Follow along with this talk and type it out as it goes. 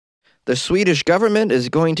The Swedish government is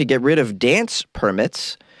going to get rid of dance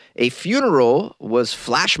permits. A funeral was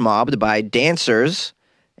flash mobbed by dancers,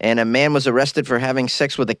 and a man was arrested for having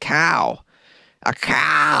sex with a cow. A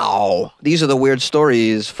cow. These are the weird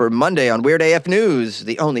stories for Monday on Weird AF News,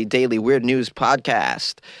 the only daily weird news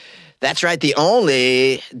podcast. That's right, the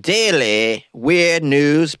only daily weird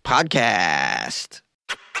news podcast.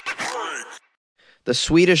 The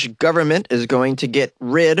Swedish government is going to get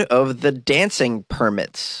rid of the dancing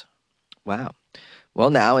permits. Wow.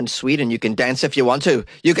 Well, now in Sweden, you can dance if you want to.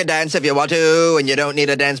 You can dance if you want to, and you don't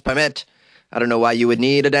need a dance permit. I don't know why you would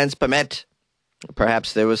need a dance permit.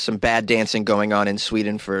 Perhaps there was some bad dancing going on in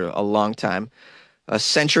Sweden for a long time. A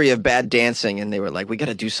century of bad dancing, and they were like, we got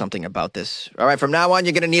to do something about this. All right, from now on,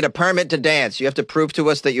 you're going to need a permit to dance. You have to prove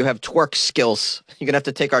to us that you have twerk skills. You're going to have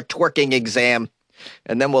to take our twerking exam,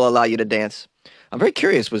 and then we'll allow you to dance. I'm very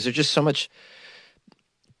curious. Was there just so much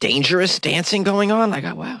dangerous dancing going on? Like,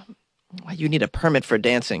 wow. Why you need a permit for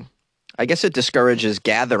dancing? I guess it discourages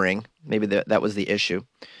gathering. Maybe that was the issue.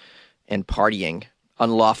 And partying.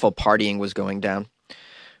 Unlawful partying was going down.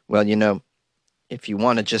 Well, you know, if you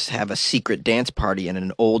want to just have a secret dance party in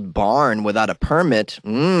an old barn without a permit,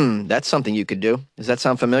 that's something you could do. Does that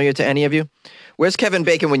sound familiar to any of you? Where's Kevin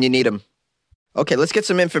Bacon when you need him? Okay, let's get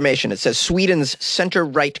some information. It says Sweden's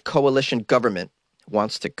center-right coalition government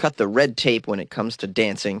wants to cut the red tape when it comes to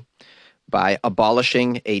dancing by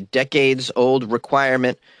abolishing a decades-old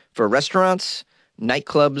requirement for restaurants,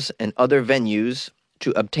 nightclubs, and other venues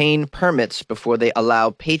to obtain permits before they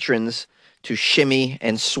allow patrons to shimmy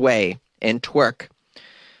and sway and twerk.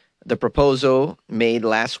 The proposal made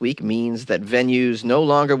last week means that venues no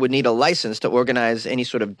longer would need a license to organize any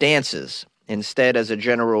sort of dances. Instead, as a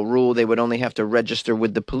general rule, they would only have to register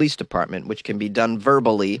with the police department, which can be done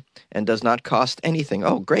verbally and does not cost anything.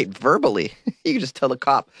 Oh, great, verbally. You can just tell the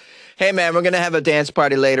cop, hey, man, we're going to have a dance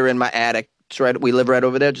party later in my attic. It's right, we live right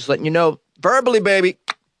over there. Just letting you know, verbally, baby,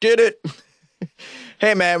 did it.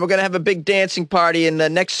 Hey, man, we're going to have a big dancing party in the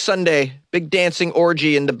next Sunday, big dancing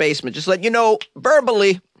orgy in the basement. Just letting you know,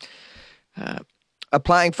 verbally.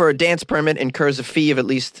 Applying for a dance permit incurs a fee of at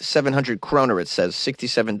least 700 kroner, it says,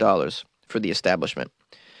 $67 for the establishment.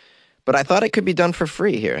 But I thought it could be done for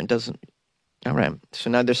free here. It doesn't. All right. So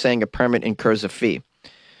now they're saying a permit incurs a fee.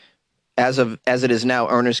 As it is now,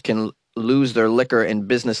 owners can lose their liquor and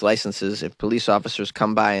business licenses if police officers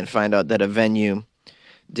come by and find out that a venue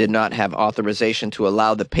did not have authorization to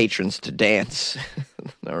allow the patrons to dance.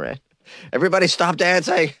 All right. Everybody stop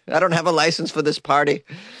dancing. I don't have a license for this party.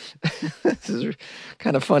 This is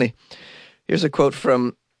kind of funny. Here's a quote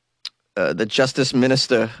from the Justice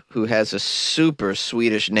Minister, who has a super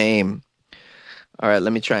Swedish name. All right,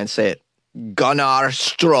 let me try and say it. Gunnar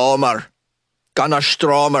Stromer. Gunnar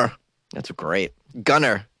Stromer. That's great.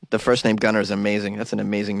 Gunnar. The first name Gunnar is amazing. That's an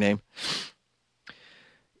amazing name.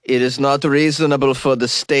 It is not reasonable for the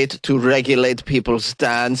state to regulate people's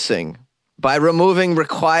dancing. By removing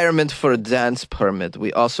requirement for a dance permit,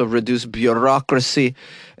 we also reduce bureaucracy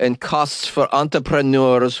and costs for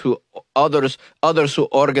entrepreneurs others who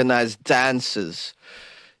organize dances.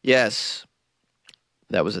 Yes,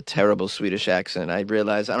 that was a terrible Swedish accent. I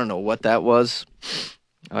realized I don't know what that was.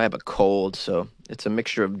 I have a cold, so it's a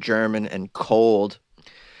mixture of German and cold.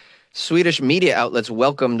 Swedish media outlets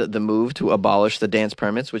welcomed the move to abolish the dance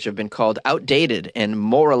permits, which have been called outdated and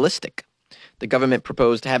moralistic. The government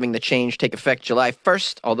proposed having the change take effect July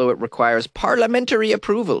 1st, although it requires parliamentary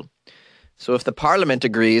approval. So if the parliament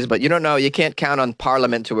agrees, but you don't know, you can't count on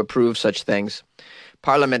parliament to approve such things.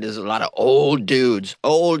 Parliament is a lot of old dudes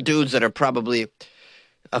that are probably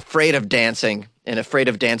afraid of dancing and afraid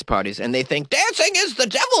of dance parties, and they think dancing is the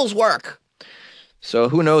devil's work. So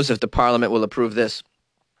who knows if the parliament will approve this.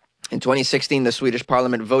 In 2016, the Swedish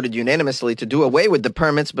parliament voted unanimously to do away with the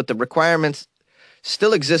permits, but the requirements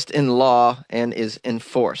still exist in law and is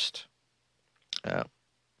enforced.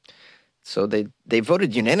 So they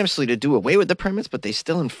voted unanimously to do away with the permits, but they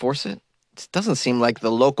still enforce it? It doesn't seem like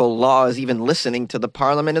the local law is even listening to the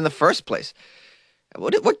parliament in the first place.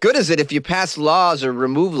 What good is it if you pass laws or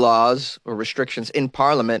remove laws or restrictions in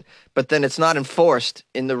parliament, but then it's not enforced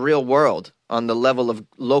in the real world on the level of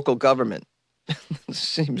local government? It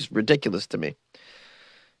seems ridiculous to me.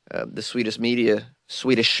 The Swedish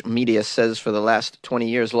media says for the last 20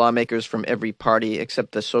 years, lawmakers from every party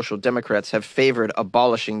except the Social Democrats have favored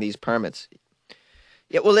abolishing these permits.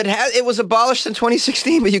 Yeah, well, it was abolished in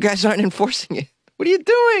 2016, but you guys aren't enforcing it. What are you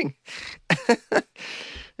doing?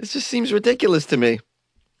 This just seems ridiculous to me.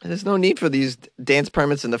 There's no need for these dance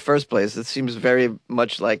permits in the first place. It seems very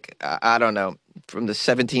much like, I don't know, from the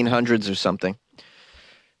 1700s or something.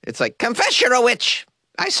 It's like, confess you're a witch.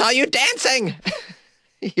 I saw you dancing.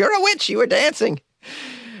 You're a witch. You were dancing.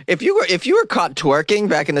 If you were caught twerking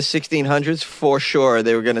back in the 1600s, for sure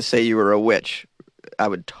they were going to say you were a witch. I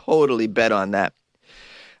would totally bet on that.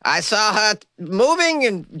 I saw her moving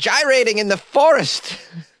and gyrating in the forest.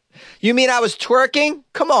 You mean I was twerking?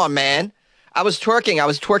 Come on, man. I was twerking. I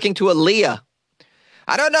was twerking to Aaliyah.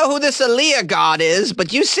 I don't know who this Aaliyah god is,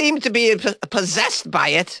 but you seem to be possessed by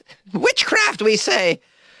it. Witchcraft, we say.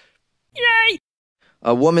 Yay!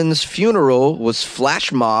 A woman's funeral was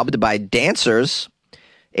flash mobbed by dancers.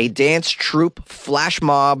 A dance troupe flash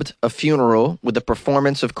mobbed a funeral with a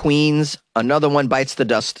performance of Queen's Another One Bites the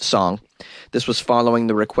Dust song. This was following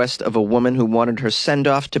the request of a woman who wanted her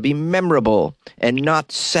send-off to be memorable and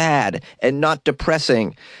not sad and not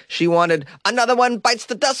depressing. She wanted Another One Bites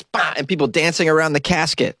the Dust, bah, and people dancing around the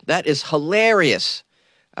casket. That is hilarious.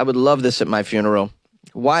 I would love this at my funeral.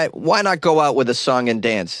 Why not go out with a song and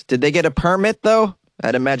dance? Did they get a permit, though?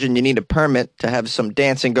 I'd imagine you need a permit to have some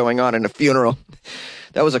dancing going on in a funeral.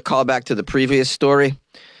 That was a callback to the previous story.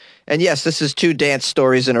 And yes, this is 2 dance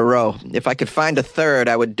stories in a row. If I could find a third,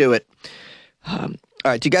 I would do it. All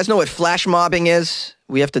right, do you guys know what flash mobbing is?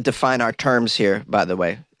 We have to define our terms here, by the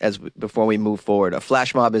way, before we move forward. A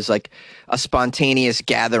flash mob is like a spontaneous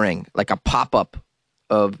gathering, like a pop-up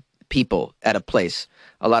of people at a place.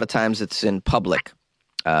 A lot of times it's in public.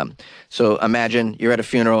 So imagine you're at a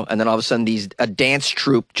funeral and then all of a sudden a dance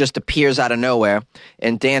troupe just appears out of nowhere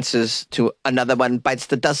and dances to Another One Bites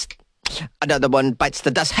the Dust. Another One Bites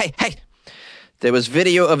the Dust. Hey, hey. There was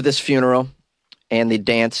video of this funeral and the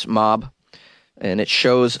dance mob, and it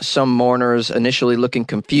shows some mourners initially looking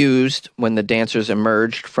confused when the dancers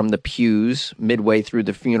emerged from the pews midway through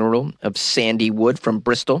the funeral of Sandy Wood from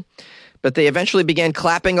Bristol. But they eventually began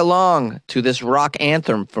clapping along to this rock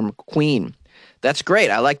anthem from Queen. That's great.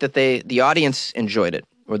 I like that the audience enjoyed it,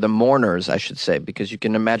 or the mourners, I should say, because you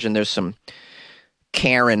can imagine there's some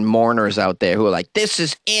Karen mourners out there who are like, this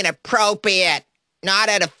is inappropriate. Not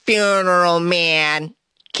at a funeral, man.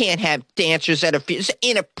 Can't have dancers at a funeral. It's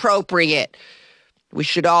inappropriate. We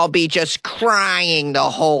should all be just crying the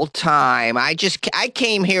whole time. I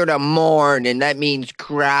came here to mourn, and that means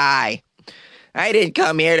cry. I didn't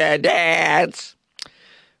come here to dance.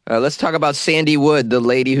 Let's talk about Sandy Wood, the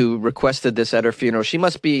lady who requested this at her funeral. She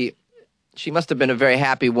must have been a very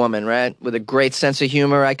happy woman, right? With a great sense of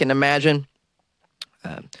humor, I can imagine.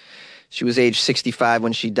 She was age 65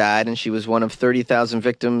 when she died, and she was one of 30,000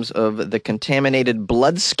 victims of the contaminated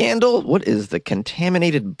blood scandal. What is the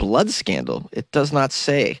contaminated blood scandal? It does not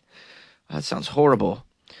say. That sounds horrible,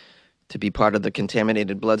 to be part of the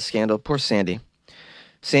contaminated blood scandal. Poor Sandy.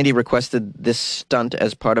 Sandy requested this stunt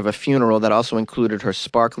as part of a funeral that also included her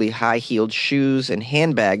sparkly high-heeled shoes and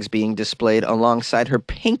handbags being displayed alongside her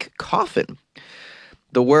pink coffin.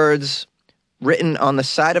 The words written on the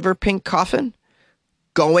side of her pink coffin,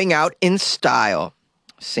 going out in style.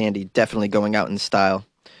 Sandy definitely going out in style.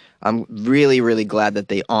 I'm really, really glad that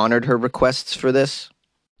they honored her requests for this.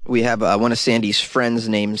 We have one of Sandy's friends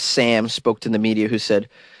named Sam spoke to the media who said,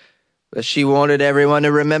 she wanted everyone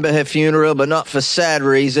to remember her funeral, but not for sad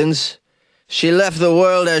reasons. She left the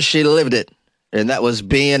world as she lived it, and that was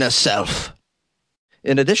being herself.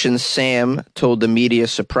 In addition, Sam told the media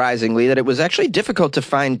surprisingly that it was actually difficult to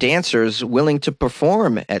find dancers willing to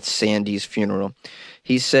perform at Sandy's funeral.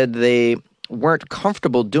 He said they weren't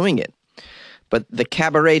comfortable doing it, but the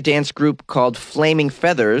cabaret dance group called Flaming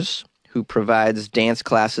Feathers, who provides dance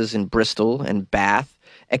classes in Bristol and Bath,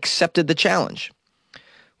 accepted the challenge.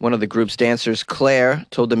 One of the group's dancers, Claire,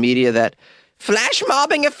 told the media that flash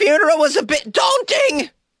mobbing a funeral was a bit daunting.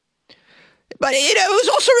 But, it was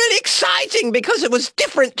also really exciting because it was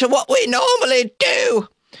different to what we normally do.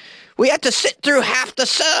 We had to sit through half the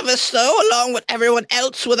service, though, along with everyone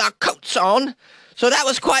else with our coats on. So that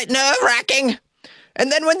was quite nerve-wracking.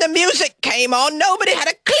 And then when the music came on, nobody had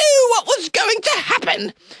a clue what was going to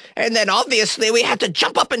happen. And then obviously we had to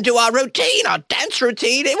jump up and do our routine, our dance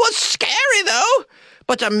routine. It was scary, though.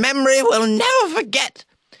 But a memory we'll never forget.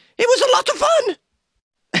 It was a lot of fun.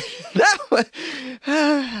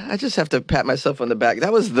 I just have to pat myself on the back.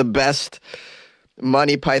 That was the best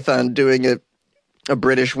Monty Python doing a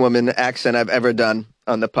British woman accent I've ever done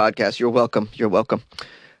on the podcast. You're welcome. You're welcome.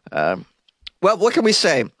 Well, what can we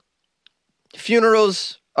say?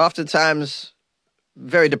 Funerals, oftentimes,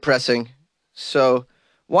 very depressing. So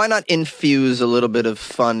why not infuse a little bit of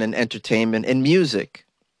fun and entertainment and music?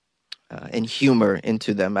 And humor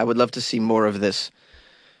into them. I would love to see more of this.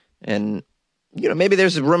 And, maybe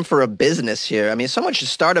there's room for a business here. I mean, someone should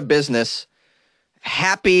start a business,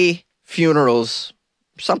 happy funerals,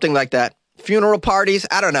 something like that. Funeral parties,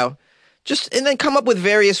 I don't know. And then come up with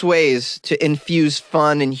various ways to infuse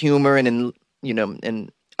fun and humor and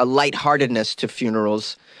a lightheartedness to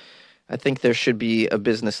funerals. I think there should be a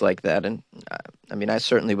business like that. And I mean, I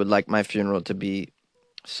certainly would like my funeral to be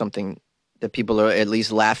something that people are at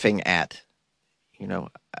least laughing at. You know,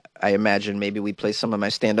 I imagine maybe we play some of my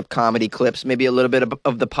stand-up comedy clips, maybe a little bit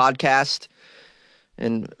of the podcast,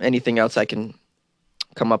 and anything else I can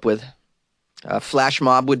come up with. Flash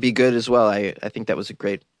mob would be good as well. I think that was a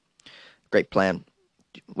great plan.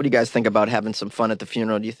 What do you guys think about having some fun at the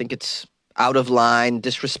funeral? Do you think it's out of line,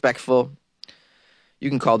 disrespectful? You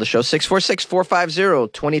can call the show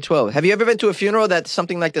 646-450-2012. Have you ever been to a funeral that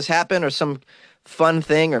something like this happened, or some fun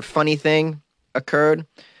thing or funny thing occurred?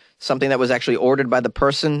 Something that was actually ordered by the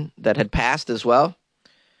person that had passed as well?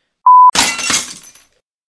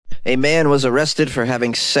 A man was arrested for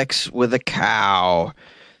having sex with a cow.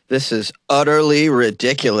 This is utterly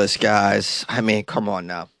ridiculous, guys. I mean, come on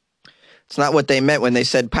now. It's not what they meant when they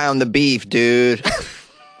said pound the beef, dude.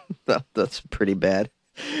 That's pretty bad.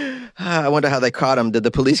 I wonder how they caught him. Did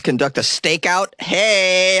the police conduct a stakeout?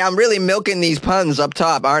 Hey, I'm really milking these puns up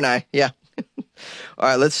top, aren't I? Yeah. All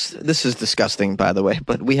right, this is disgusting, by the way,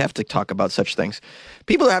 but we have to talk about such things.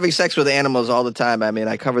 People are having sex with animals all the time. I mean,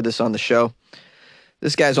 I covered this on the show.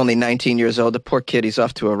 This guy's only 19 years old. The poor kid, he's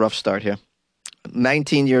off to a rough start here.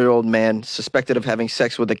 19-year-old man suspected of having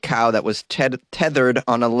sex with a cow that was tethered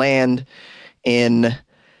on a land in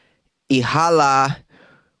Ihala,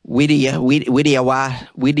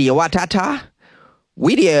 Widiawatata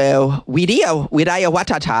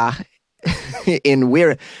in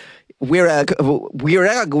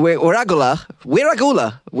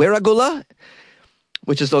Wirragula,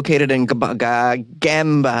 which is located in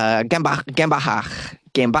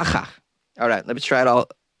Gambaha. All right, let's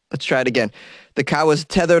try it again. The cow was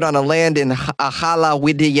tethered on a land in Ahala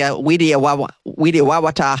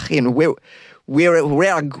Widiawata in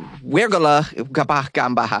Wirragula,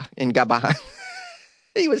 Gambaha in Gabaha.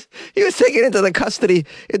 He was taken into custody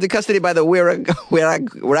by the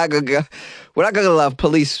Wirragula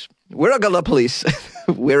police.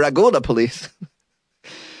 Wirragula police.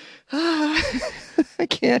 I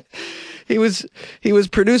can't. He was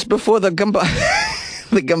produced before the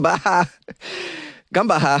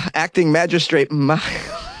Gambaha acting magistrate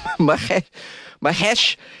Mahesh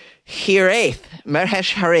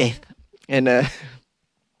Harith. And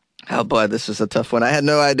oh boy, this is a tough one. I had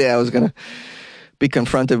no idea I was going to be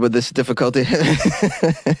confronted with this difficulty.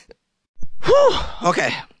 Whew,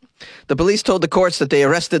 okay. The police told the courts that they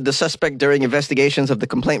arrested the suspect during investigations of the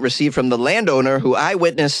complaint received from the landowner who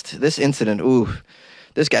eyewitnessed this incident. Ooh,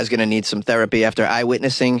 this guy's going to need some therapy after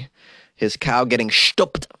eyewitnessing his cow getting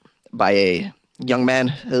stopped by a young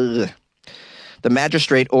man. Ugh. The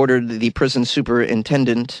magistrate ordered the prison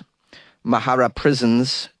superintendent, Mahara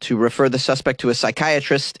Prisons, to refer the suspect to a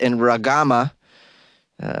psychiatrist in Ragama.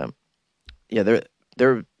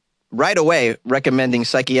 They're right away recommending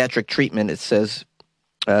psychiatric treatment, it says,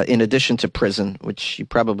 in addition to prison, which you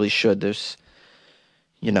probably should. There's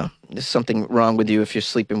something wrong with you if you're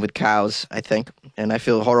sleeping with cows, I think. And I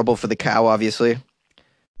feel horrible for the cow, obviously.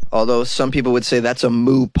 Although some people would say that's a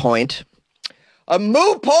moo point. A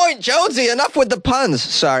moo point, Jonesy! Enough with the puns.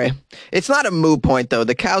 Sorry. It's not a moo point, though.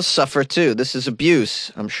 The cows suffer, too. This is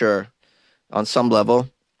abuse, I'm sure, on some level.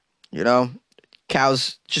 You know?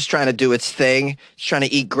 Cows just trying to do its thing. It's trying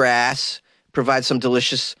to eat grass, provide some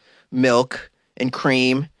delicious milk and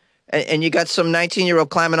cream. And you got some 19-year-old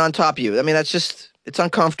climbing on top of you. I mean, it's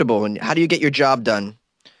uncomfortable. And how do you get your job done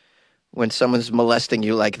when someone's molesting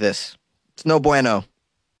you like this? It's no bueno.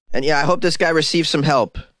 And yeah, I hope this guy receives some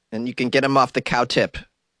help. And you can get him off the cow tip.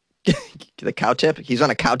 The cow tip? He's on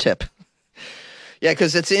a cow tip. Yeah,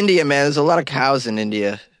 because it's India, man. There's a lot of cows in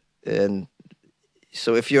India. And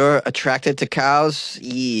so if you're attracted to cows,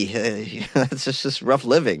 it's just rough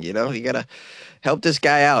living, you know? You got to help this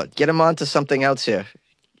guy out. Get him onto something else here.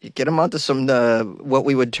 Get him onto some what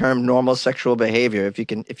we would term normal sexual behavior, if you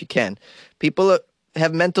can. People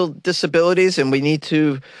have mental disabilities, and we need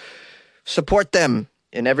to support them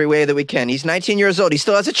in every way that we can. He's 19 years old. He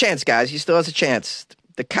still has a chance, guys. He still has a chance.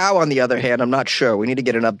 The cow, on the other hand, I'm not sure. We need to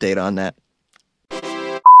get an update on that.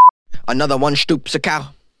 Another one stoops a cow.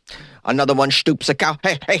 Another one stoops a cow.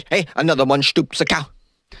 Hey, hey, hey. Another one stoops a cow.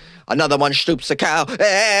 Another one stoops a cow.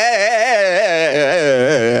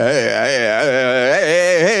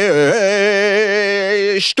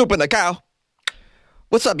 Stooping the cow.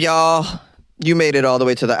 What's up, y'all? You made it all the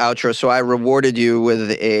way to the outro, so I rewarded you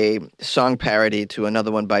with a song parody to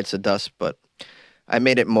Another One Bites the Dust, but I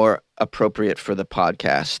made it more appropriate for the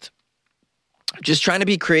podcast. Just trying to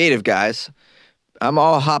be creative, guys. I'm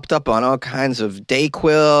all hopped up on all kinds of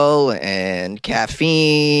Dayquil and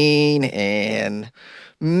caffeine and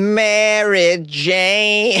Mary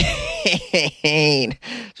Jane.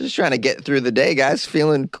 Just trying to get through the day, guys.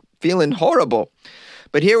 Feeling horrible.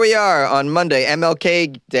 But here we are on Monday,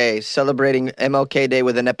 MLK Day, celebrating MLK Day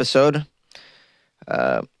with an episode.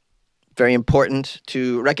 Very important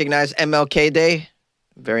to recognize MLK Day.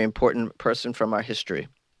 Very important person from our history,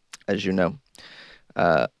 as you know.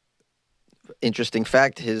 Interesting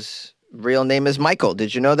fact, his real name is Michael.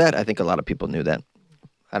 Did you know that? I think a lot of people knew that.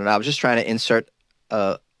 I don't know. I was just trying to insert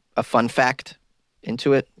a fun fact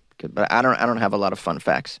into it, but I don't have a lot of fun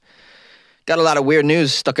facts. Got a lot of weird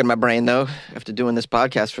news stuck in my brain, though, after doing this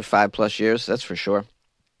podcast for 5+ years, that's for sure.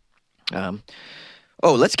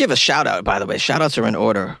 Let's give a shout-out, by the way. Shout-outs are in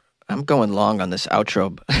order. I'm going long on this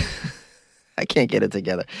outro. I can't get it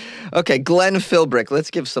together. Okay, Glenn Philbrick. Let's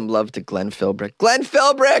give some love to Glenn Philbrick. Glenn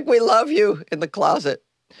Philbrick, we love you in the closet.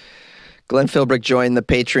 Glenn Philbrick joined the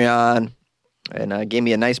Patreon and gave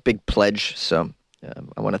me a nice big pledge, so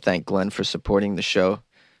I want to thank Glenn for supporting the show.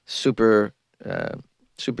 Super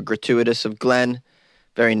gratuitous of Glenn.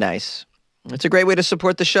 Very nice. It's a great way to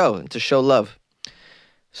support the show and to show love.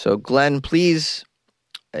 So, Glenn, please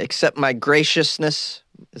accept my graciousness.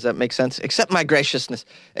 Does that make sense? Accept my graciousness.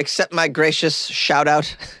 Accept my gracious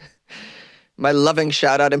shout-out. My loving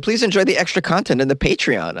shout-out. And please enjoy the extra content in the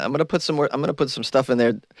Patreon. I'm going to put some stuff in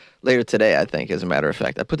there later today, I think, as a matter of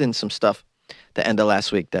fact. I put in some stuff the end of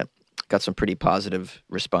last week that got some pretty positive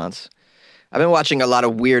response. I've been watching a lot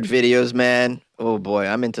of weird videos, man. Oh, boy,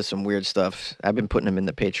 I'm into some weird stuff. I've been putting them in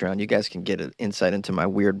the Patreon. You guys can get an insight into my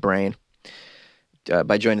weird brain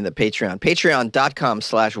by joining the Patreon.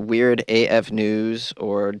 Patreon.com/WeirdAFNews,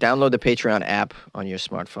 or download the Patreon app on your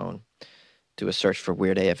smartphone. Do a search for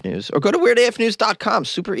Weird AF News, or go to WeirdAFNews.com.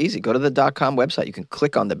 Super easy. Go to the .com website. You can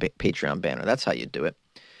click on the Patreon banner. That's how you do it.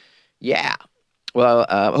 Yeah. Well,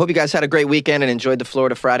 I hope you guys had a great weekend and enjoyed the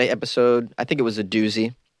Florida Friday episode. I think it was a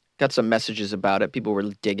doozy. Got some messages about it. People were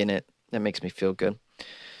digging it. That makes me feel good.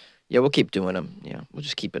 Yeah, we'll keep doing them. Yeah, we'll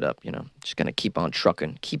just keep it up, Just going to keep on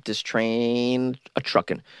trucking. Keep this train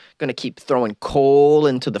a-trucking. Going to keep throwing coal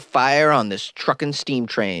into the fire on this trucking steam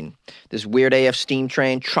train. This Weird AF steam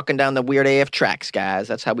train trucking down the Weird AF tracks, guys.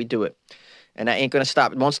 That's how we do it. And I ain't going to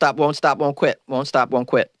stop. Won't stop, won't stop, won't quit. Won't stop, won't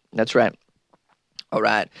quit. That's right. All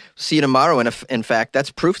right. See you tomorrow. And in fact,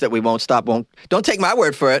 that's proof that we won't stop, won't. Don't take my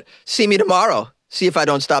word for it. See me tomorrow. See if I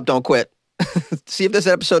don't stop, don't quit. See if this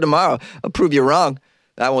episode tomorrow. I'll prove you wrong.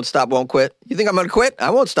 I won't stop, won't quit. You think I'm going to quit? I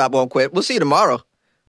won't stop, won't quit. We'll see you tomorrow.